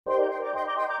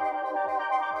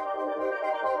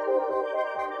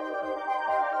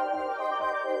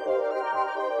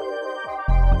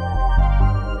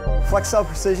Flexcell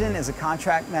Precision is a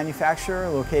contract manufacturer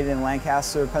located in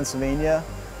Lancaster, Pennsylvania.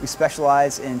 We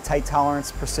specialize in tight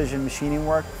tolerance precision machining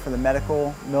work for the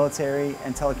medical, military,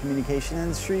 and telecommunication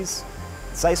industries.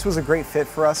 ZEISS was a great fit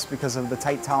for us because of the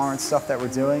tight tolerance stuff that we're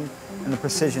doing and the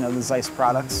precision of the ZEISS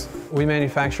products. We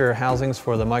manufacture housings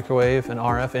for the microwave and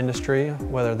RF industry,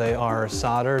 whether they are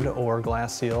soldered or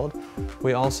glass sealed.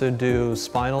 We also do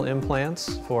spinal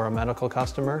implants for a medical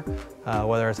customer,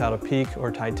 whether it's out of PEEK or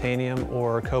titanium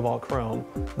or cobalt chrome.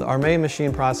 Our main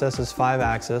machine process is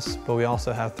 5-axis, but we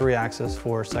also have 3-axis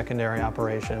for secondary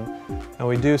operation. And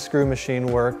we do screw machine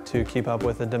work to keep up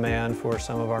with the demand for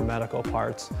some of our medical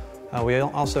parts. We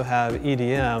also have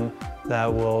EDM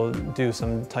that will do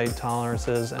some tight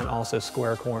tolerances and also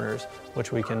square corners,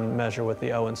 which we can measure with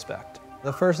the O-INSPECT.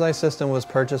 The first ZEISS system was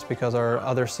purchased because our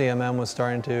other CMM was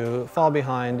starting to fall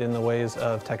behind in the ways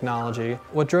of technology.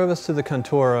 What drove us to the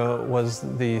CONTURA was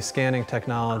the scanning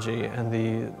technology and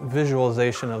the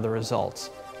visualization of the results.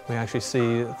 We actually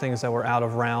see things that were out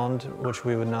of round, which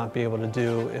we would not be able to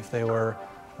do if they were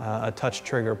a touch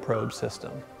trigger probe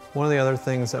system. One of the other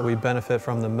things that we benefit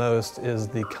from the most is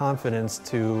the confidence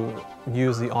to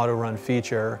use the Autorun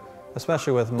feature,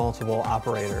 especially with multiple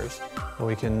operators.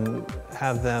 We can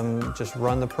have them just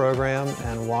run the program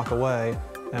and walk away,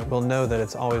 and we'll know that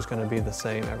it's always going to be the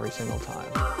same every single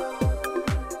time.